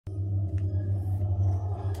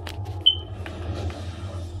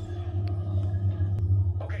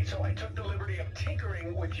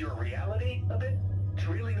tinkering with your reality a bit. It's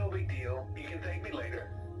really no big deal. You can thank me later.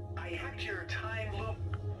 I hacked your time loop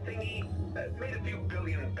thingy, made a few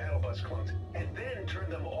billion battle bus clones, and then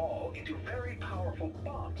turned them all into very powerful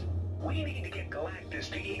bombs. We need to get Galactus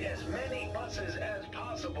to eat as many buses as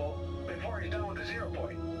possible before he's done with the 0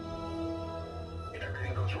 point. If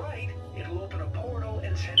everything goes right, it'll open a portal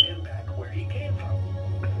and send him back where he came from.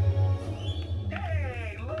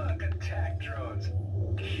 Hey, look, attack drones.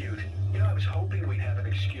 Cute. You know, I was hoping we'd have an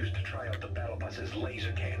excuse to try out the battle bus's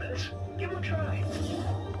laser cannons. Give them a try.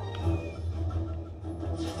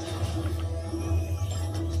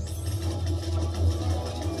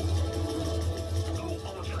 Oh,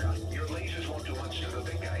 almost forgot. Your lasers won't do much to the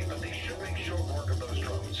big guy, but they should make short work of those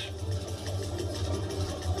drones.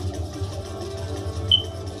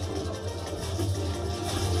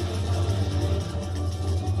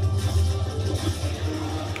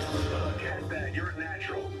 Look at that. You're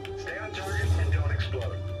natural. Stay on target and don't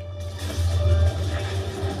explode.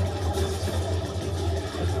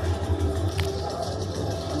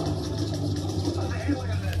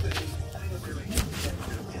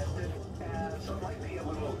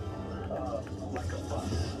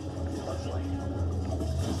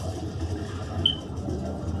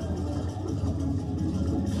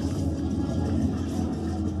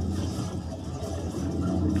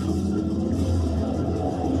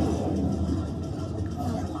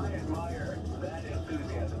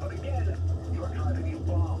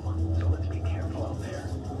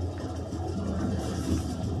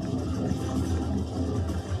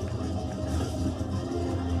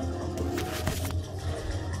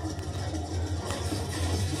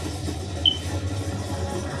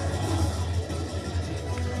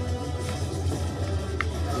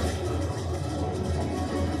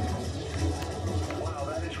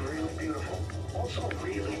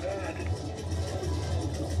 Really